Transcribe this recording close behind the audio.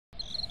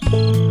Hi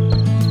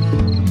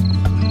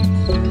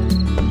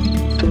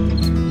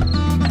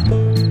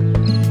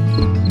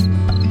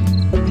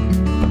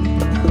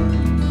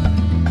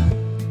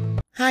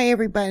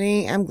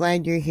everybody, I'm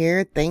glad you're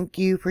here. Thank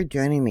you for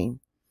joining me.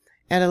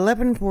 At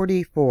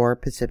 11:44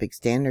 Pacific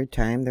Standard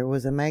Time, there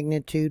was a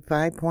magnitude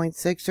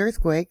 5.6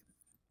 earthquake.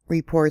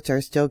 Reports are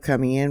still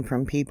coming in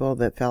from people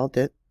that felt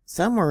it.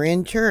 Some were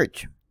in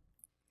church.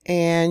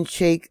 And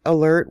shake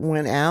alert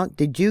went out.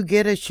 Did you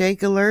get a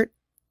shake alert?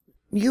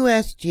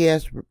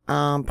 USGS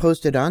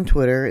posted on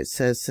Twitter, it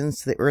says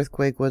since the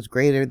earthquake was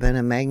greater than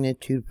a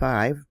magnitude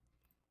 5,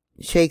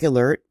 shake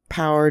alert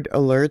powered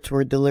alerts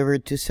were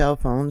delivered to cell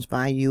phones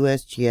by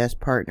USGS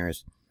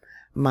partners.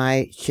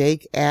 My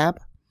Shake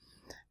app,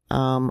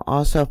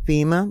 also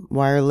FEMA,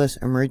 Wireless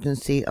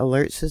Emergency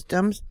Alert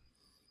Systems,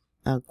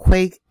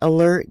 Quake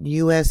Alert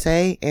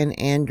USA, and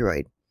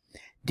Android.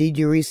 Did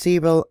you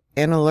receive an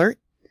alert?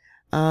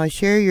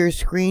 Share your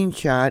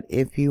screenshot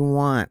if you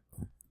want.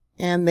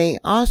 And they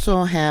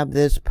also have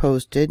this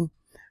posted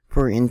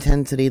for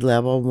intensity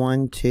level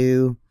 1,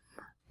 2,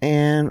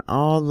 and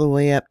all the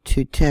way up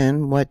to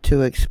 10, what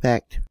to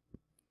expect.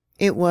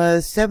 It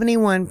was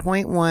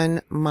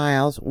 71.1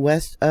 miles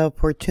west of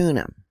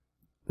Fortuna.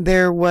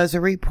 There was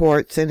a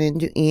report sent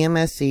into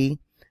EMSC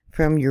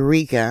from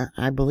Eureka.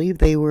 I believe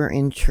they were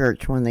in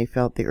church when they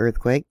felt the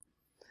earthquake.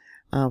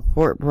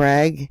 Fort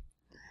Bragg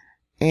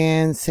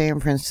and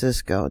San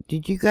Francisco.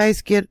 Did you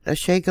guys get a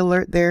shake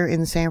alert there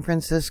in San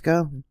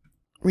Francisco?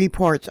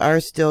 Reports are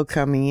still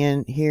coming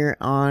in here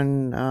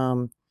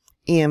on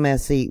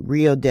EMSC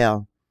Rio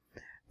Dell,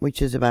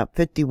 which is about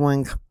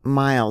 51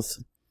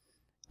 miles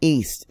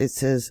east. It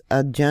says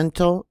a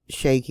gentle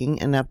shaking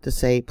enough to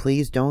say,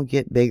 please don't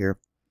get bigger.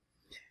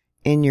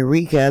 In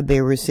Eureka,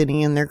 they were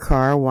sitting in their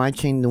car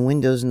watching the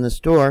windows in the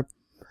store,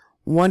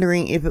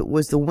 wondering if it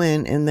was the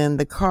wind, and then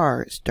the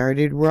car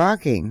started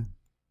rocking.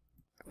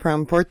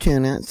 From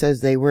Fortuna, it says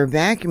they were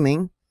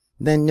vacuuming,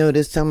 then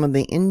noticed some of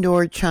the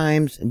indoor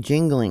chimes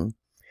jingling.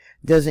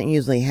 Doesn't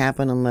usually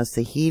happen unless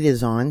the heat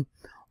is on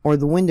or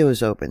the window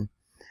is open.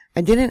 I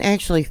didn't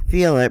actually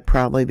feel it,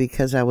 probably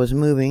because I was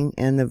moving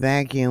and the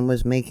vacuum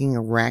was making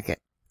a racket.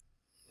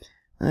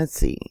 Let's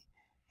see.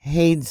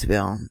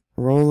 Hadesville,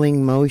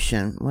 rolling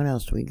motion. What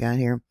else do we got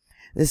here?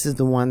 This is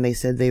the one they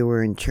said they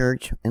were in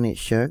church and it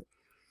shook.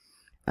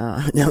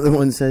 Another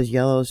one says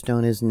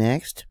Yellowstone is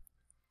next.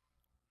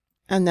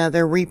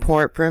 Another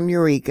report from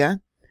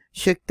Eureka.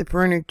 Shook the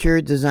Furniture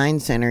Design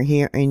Center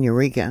here in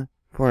Eureka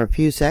for a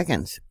few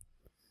seconds.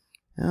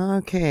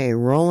 Okay,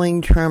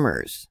 rolling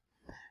tremors.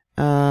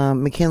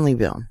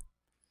 McKinleyville.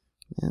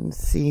 Let's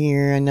see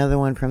here, another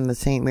one from the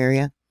same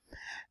area.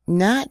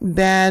 Not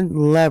bad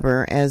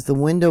lever as the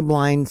window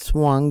blind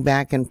swung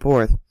back and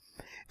forth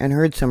and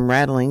heard some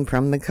rattling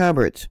from the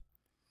cupboards.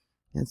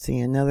 Let's see,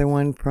 another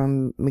one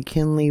from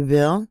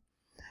McKinleyville.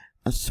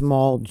 A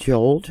small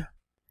jolt.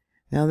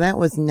 Now that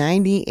was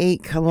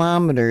 98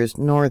 kilometers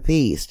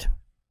northeast.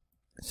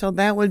 So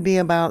that would be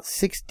about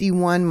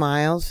 61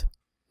 miles.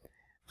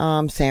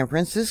 San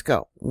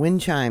Francisco. Wind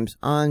chimes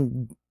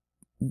on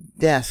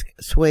desk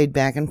swayed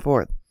back and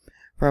forth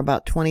for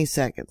about 20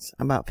 seconds,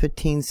 about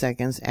 15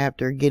 seconds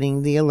after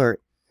getting the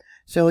alert.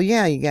 So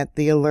yeah, you got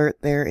the alert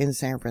there in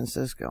San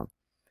Francisco,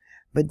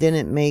 but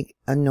didn't make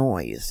a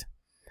noise.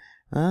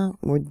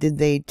 Or did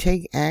they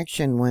take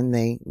action when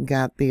they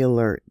got the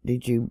alert?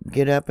 Did you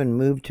get up and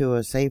move to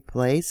a safe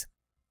place?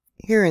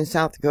 Here in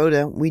South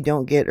Dakota, we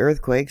don't get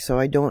earthquakes, so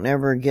I don't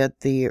ever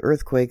get the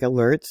earthquake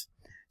alerts.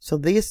 So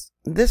this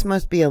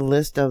must be a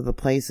list of the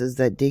places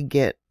that did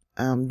get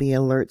the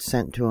alert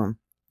sent to them.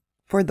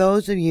 For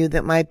those of you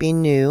that might be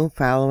new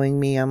following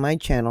me on my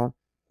channel,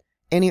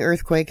 any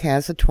earthquake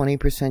has a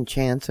 20%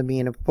 chance of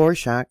being a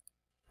foreshock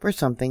for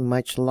something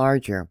much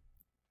larger.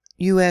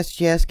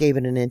 USGS gave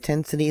it an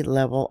intensity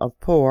level of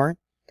 4,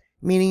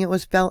 meaning it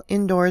was felt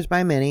indoors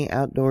by many,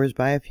 outdoors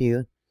by a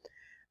few.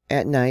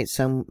 At night,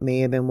 some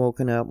may have been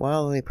woken up.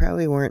 Well, they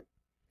probably weren't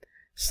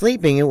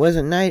sleeping. It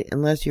wasn't night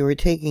unless you were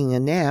taking a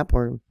nap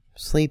or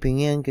sleeping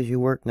in because you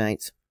work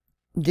nights.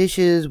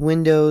 Dishes,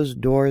 windows,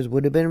 doors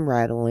would have been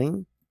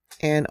rattling,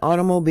 and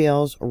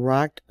automobiles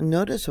rocked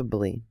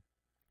noticeably.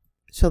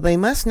 So they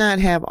must not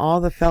have all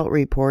the felt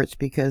reports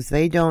because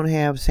they don't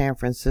have San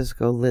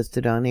Francisco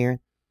listed on here.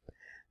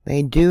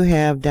 They do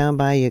have down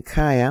by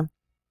Ukiah,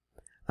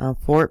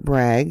 Fort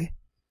Bragg,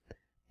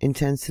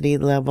 intensity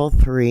level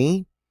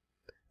 3.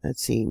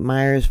 Let's see,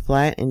 Myers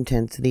Flat,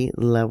 intensity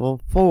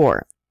level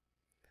 4.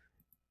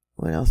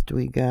 What else do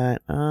we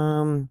got?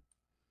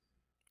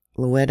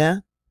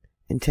 Louetta,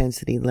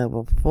 intensity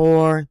level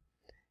 4,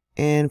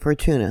 and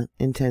Fortuna,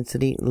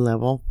 intensity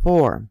level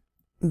 4.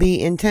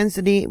 The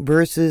intensity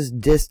versus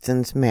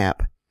distance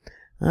map.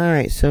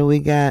 Alright, so we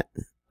got,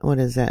 what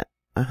is that,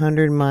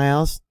 100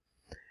 miles.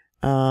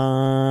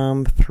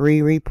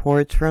 3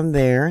 reports from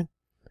there.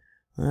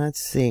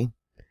 Let's see.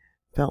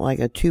 Felt like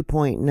a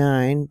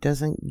 2.9.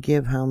 Doesn't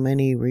give how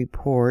many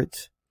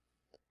reports.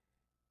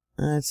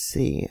 Let's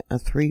see, a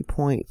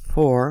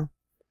 3.4.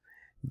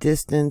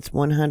 Distance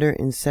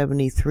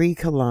 173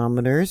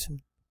 kilometers.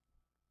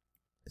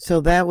 So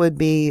that would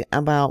be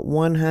about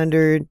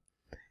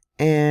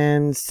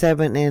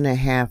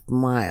 107.5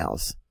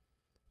 miles.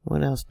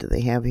 What else do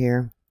they have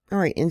here? All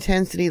right,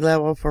 intensity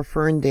level for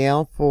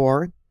Ferndale,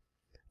 4.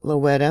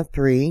 Lowetta,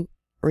 3.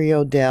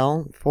 Rio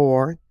Dell,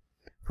 4.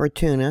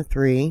 Fortuna,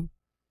 3.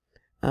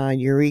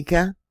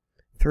 Eureka,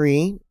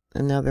 3.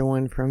 Another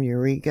one from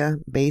Eureka.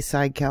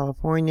 Bayside,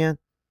 California,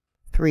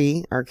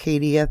 3.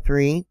 Arcadia,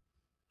 3.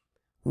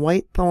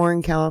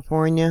 Whitethorn,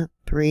 California,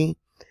 3.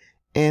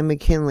 And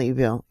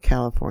McKinleyville,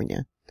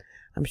 California.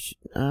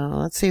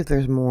 Let's see if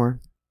there's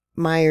more.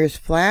 Myers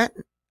Flat,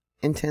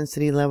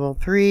 intensity level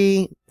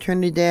 3.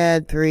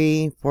 Trinidad,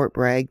 3. Fort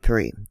Bragg,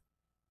 3.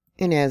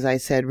 And as I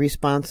said,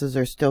 responses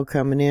are still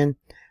coming in.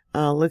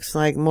 Looks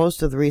like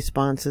most of the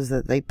responses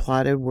that they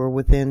plotted were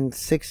within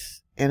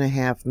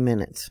 6.5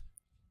 minutes.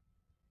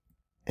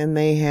 And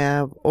they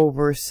have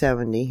over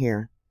 70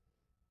 here.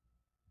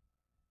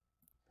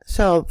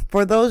 So,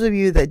 for those of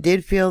you that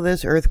did feel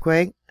this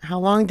earthquake, how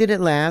long did it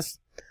last?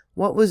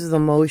 What was the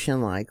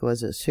motion like?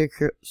 Was it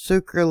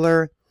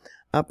circular,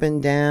 up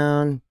and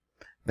down,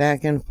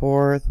 back and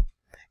forth?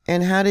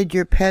 And how did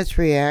your pets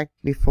react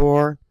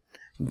before,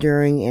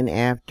 during, and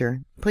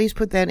after? Please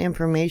put that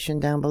information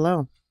down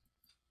below.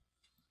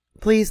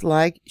 Please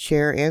like,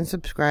 share, and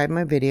subscribe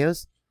my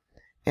videos.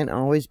 And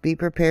always be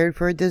prepared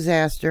for a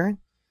disaster.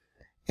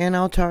 And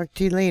I'll talk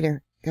to you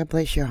later. God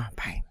bless you all.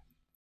 Bye.